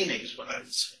the meaning is what I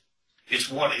would say. It's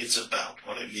what it's about,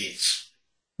 what it means.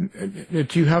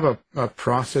 Do you have a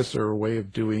process or a way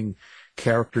of doing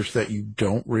characters that you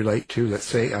don't relate to? Let's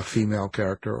say a female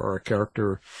character or a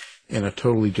character in a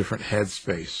totally different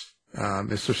headspace.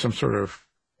 Is there some sort of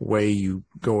way you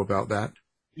go about that?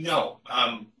 No.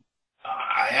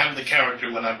 I am the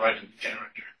character when I'm writing the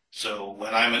character. So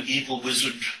when I'm an evil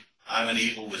wizard, I'm an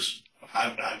evil wizard.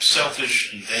 I'm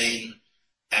selfish and vain,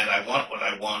 and I want what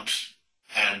I want,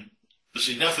 and there's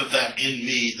enough of that in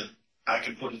me that I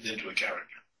can put it into a character.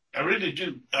 I really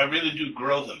do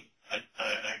grow them.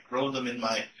 I grow them in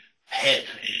my head,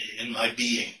 in my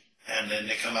being, and then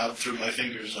they come out through my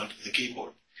fingers onto the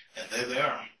keyboard, and there they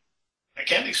are. I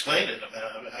can't explain it.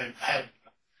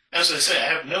 As I say,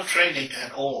 I have no training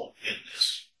at all in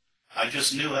this. I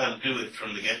just knew how to do it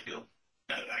from the get-go.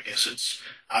 I guess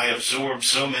I absorbed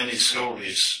so many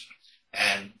stories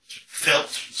and felt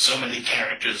so many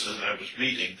characters as I was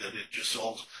reading that it just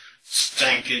all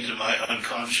sank into my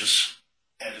unconscious,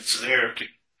 and it's there to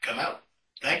come out.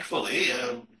 Thankfully,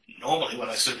 normally when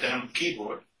I sit down at the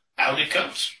keyboard, out it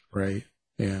comes. Right,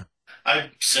 yeah.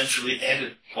 I essentially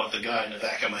edit what the guy in the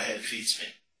back of my head feeds me.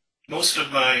 Most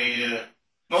of my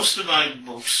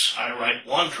books, I write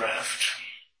one draft,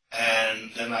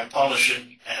 and then I polish it,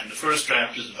 and the first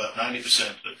draft is about 90%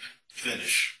 of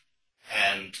finish,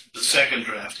 and the second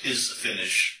draft is the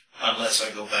finish, unless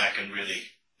I go back and really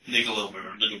niggle over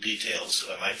little details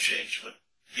that I might change. But,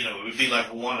 it would be like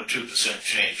a 1 or 2%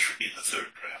 change for the third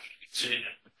draft. So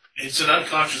It's an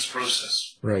unconscious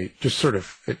process. Right. It just sort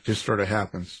of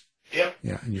happens. Yep.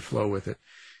 Yeah, and you flow with it.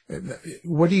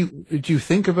 What do you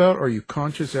think about? Are you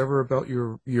conscious ever about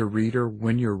your reader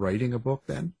when you're writing a book?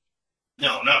 Then?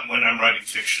 No, not when I'm writing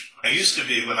fiction. I used to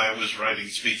be when I was writing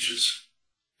speeches,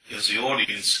 because the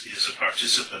audience is a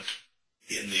participant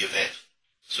in the event.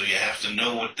 So you have to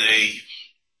know what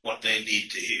they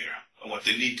need to hear or what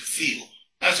they need to feel.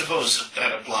 I suppose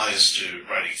that applies to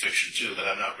writing fiction too, but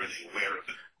I'm not really aware of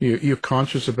it. You're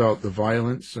conscious about the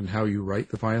violence and how you write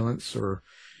the violence, or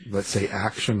let's say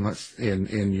action.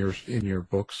 In your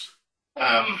books.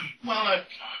 Well,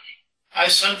 I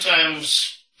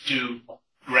sometimes do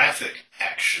graphic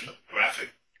action, graphic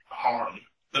harm,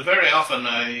 but very often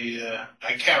I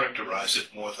characterize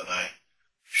it more than I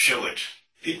show it.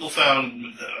 People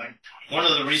found one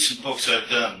of the recent books I've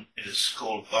done is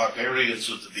called Barbarians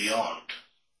of the Beyond,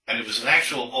 and it was an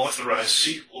actual authorized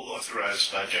sequel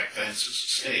authorized by Jack Vance's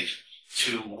estate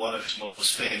to one of his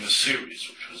most famous series,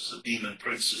 which was the Demon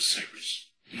Princes series,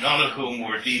 none of whom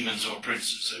were demons or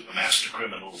princes. They were master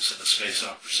criminals in a space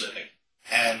opera setting.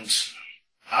 And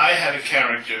I had a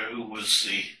character who was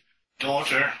the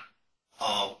daughter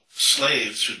of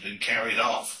slaves who'd been carried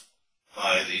off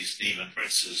by these demon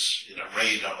princes in a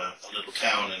raid on a little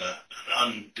town in an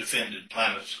undefended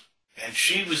planet. And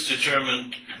she was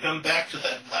determined to come back to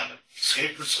that planet,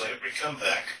 escape her slavery, come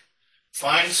back,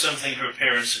 find something her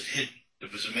parents had hidden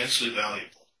that was immensely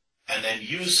valuable, and then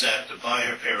use that to buy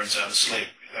her parents out of slavery.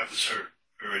 That was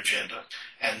her agenda.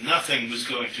 And nothing was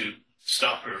going to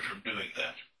stop her from doing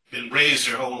that. Been raised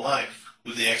her whole life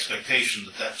with the expectation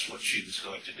that that's what she was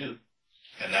going to do.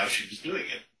 And now she was doing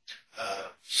it.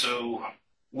 So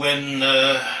when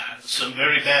some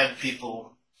very bad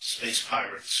people, space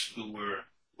pirates, who were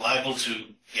liable to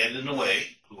get in the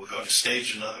way, who were going to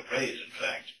stage another raid, in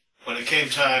fact, when it came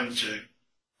time to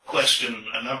question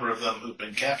a number of them who'd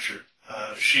been captured,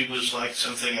 she was like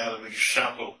something out of a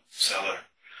Gestapo cellar.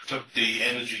 Took the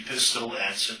energy pistol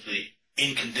and simply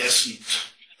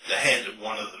incandescent the head of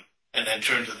one of them, and then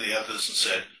turned to the others and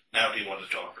said, "Now do you want to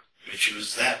talk?" I mean, she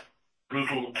was that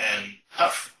brutal and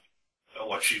tough at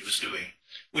what she was doing,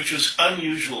 which was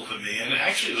unusual for me, and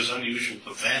actually it was unusual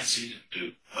for Vance. He didn't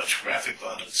do much graphic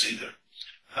violence either.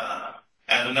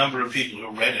 And a number of people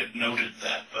who read it noted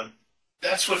that, but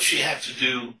that's what she had to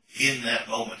do in that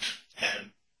moment,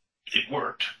 and it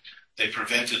worked. They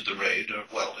prevented the raid,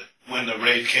 when the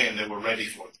raid came, they were ready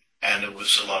for it, and there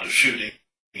was a lot of shooting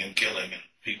and killing and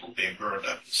people being burned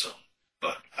up and so on.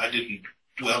 But I didn't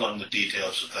dwell on the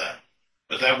details of that.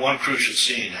 But that one crucial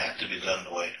scene had to be done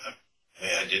the way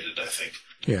I did it, I think.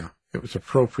 Yeah, it was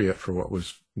appropriate for what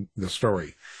was the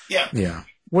story. Yeah. Yeah.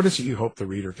 What is it you hope the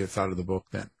reader gets out of the book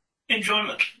then?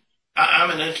 Enjoyment.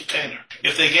 I'm an entertainer.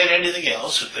 If they get anything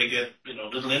else, if they get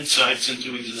little insights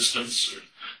into existence or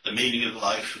the meaning of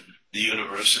life and the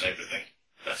universe and everything,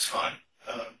 that's fine.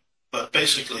 But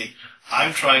basically,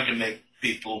 I'm trying to make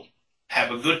people have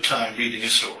a good time reading a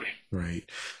story. Right.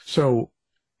 So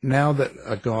now that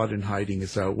A God in Hiding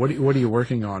is out, what are you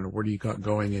working on? What do you got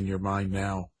going in your mind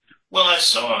now? Well, I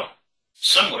saw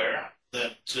somewhere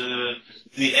that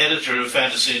the editor of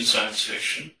Fantasy and Science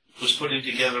Fiction was putting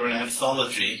together an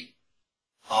anthology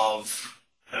of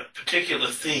a particular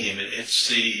theme. It's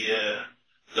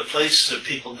the place that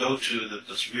people go to that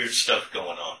there's weird stuff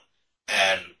going on,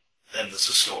 and then there's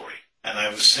a story. And I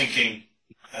was thinking,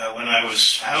 when I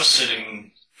was house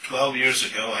sitting 12 years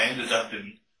ago, I ended up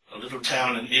in a little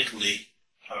town in Italy,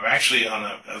 or actually on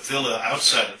a villa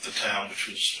outside of the town, which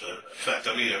was a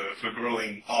fattoria for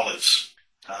growing olives.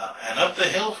 And up the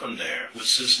hill from there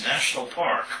was this national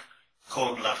park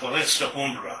called La Foresta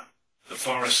Umbra, the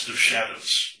Forest of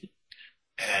Shadows.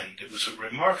 And it was a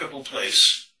remarkable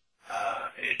place.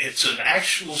 It's an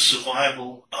actual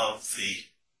survival of the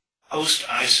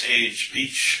post-Ice Age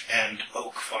beech and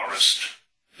oak forest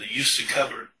that used to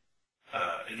cover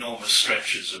enormous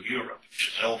stretches of Europe,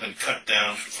 which had all been cut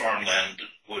down for farmland and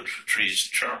wood for trees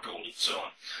and charcoal and so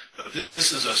on. But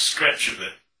this is a stretch of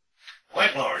it,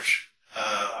 quite large.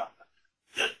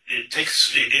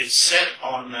 It's set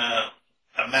on a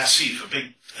massif, a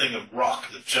big thing of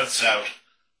rock that juts out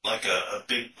like a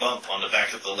big bump on the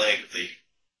back of the leg of the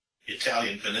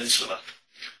Italian peninsula.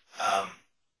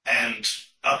 And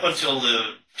up until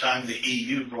the time the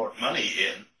EU brought money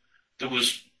in, there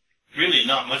was really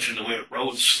not much in the way of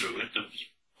roads through it. There was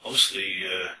mostly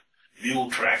mule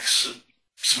tracks that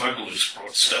smugglers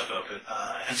brought stuff up in.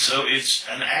 And so it's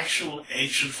an actual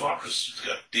ancient forest. It's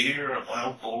got deer and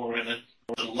wild boar in it.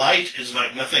 The light is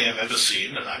like nothing I've ever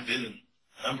seen, and I've been in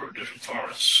a number of different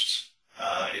forests.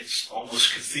 It's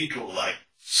almost cathedral-like,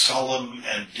 solemn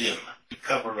and dim. the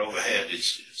cover overhead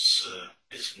is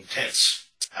intense.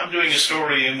 I'm doing a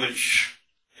story in which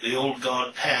the old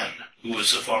god Pan, who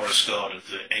was the forest god of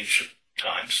the ancient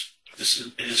times, this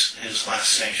is his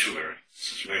last sanctuary.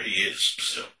 This is where he is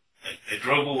still. They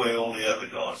drove away all the other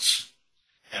gods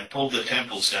and pulled the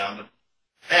temples down.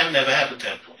 Pan never had a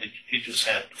temple. He just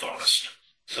had the forest.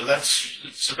 So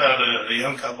it's about a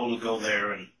young couple who go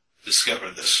there and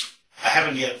discover this. I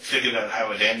haven't yet figured out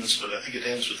how it ends, but I think it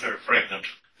ends with her pregnant.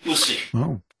 We'll see.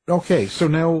 Oh, okay. So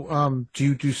now, do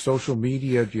you do social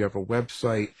media? Do you have a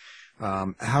website?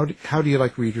 How do you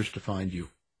like readers to find you?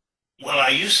 Well, I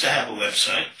used to have a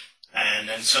website, and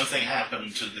then something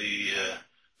happened to the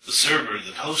server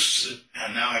that hosts it,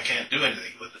 and now I can't do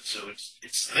anything with it. So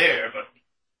it's there, but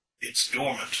it's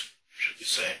dormant, should we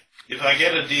say. If I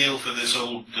get a deal for this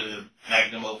old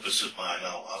magnum opus of mine,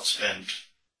 I'll spend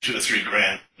 $2 or $3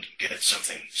 grand to get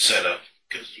something set up,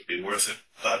 because it'll be worth it.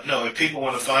 But no, if people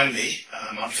want to find me,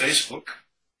 I'm on Facebook,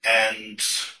 and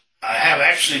I have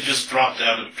actually just dropped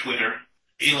out of Twitter.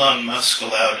 Elon Musk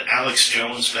allowed Alex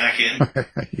Jones back in.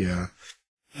 Yeah.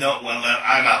 No, well,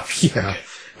 I'm out. Yeah, okay.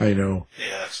 I know.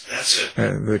 Yeah, that's it.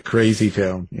 The crazy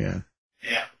town, yeah.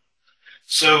 Yeah.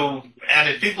 So, and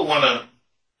if people want to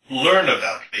learn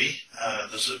about me,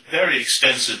 there's a very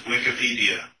extensive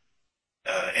Wikipedia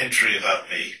entry about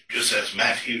me, just as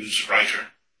Matt Hughes,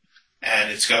 writer. And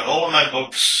it's got all of my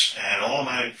books and all of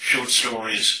my short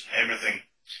stories, everything,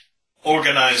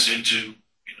 organized into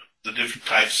the different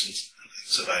types and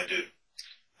things that I do.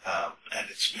 And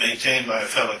it's maintained by a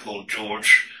fellow called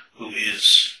George, who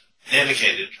is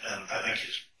dedicated, and I think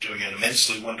he's doing an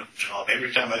immensely wonderful job.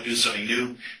 Every time I do something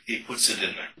new, he puts it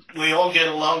in there. We all get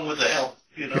along with the help,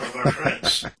 of our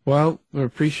friends. Well, we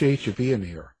appreciate you being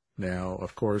here. Now,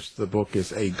 of course, the book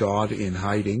is A God in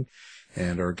Hiding,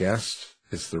 and our guest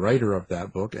is the writer of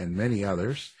that book and many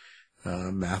others,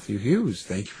 Matthew Hughes.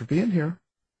 Thank you for being here.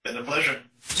 Been a pleasure.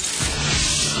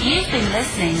 You've been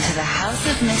listening to the House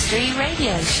of Mystery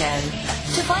radio show.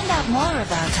 To find out more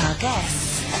about our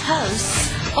guests,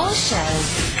 hosts, or shows,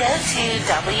 go to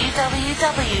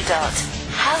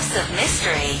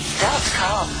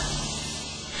www.houseofmystery.com.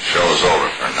 Show's over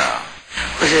for now.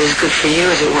 Was it as good for you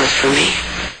as it was for me?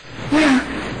 Well,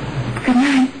 good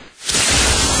night.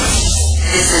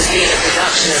 This has been a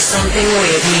production of Something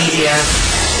Weird Media.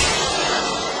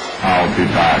 I'll be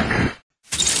back.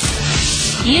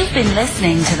 You've been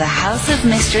listening to the House of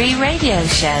Mystery radio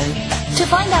show. To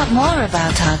find out more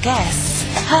about our guests,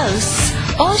 hosts,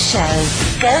 or shows,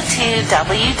 go to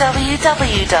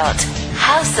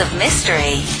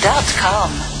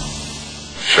www.houseofmystery.com.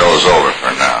 Show's over for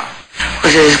now.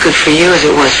 Was it as good for you as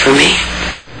it was for me?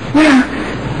 Well,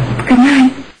 good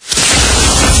night.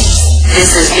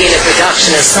 This has been a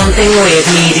production of Something Weird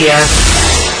Media.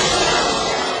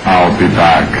 I'll be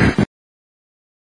back.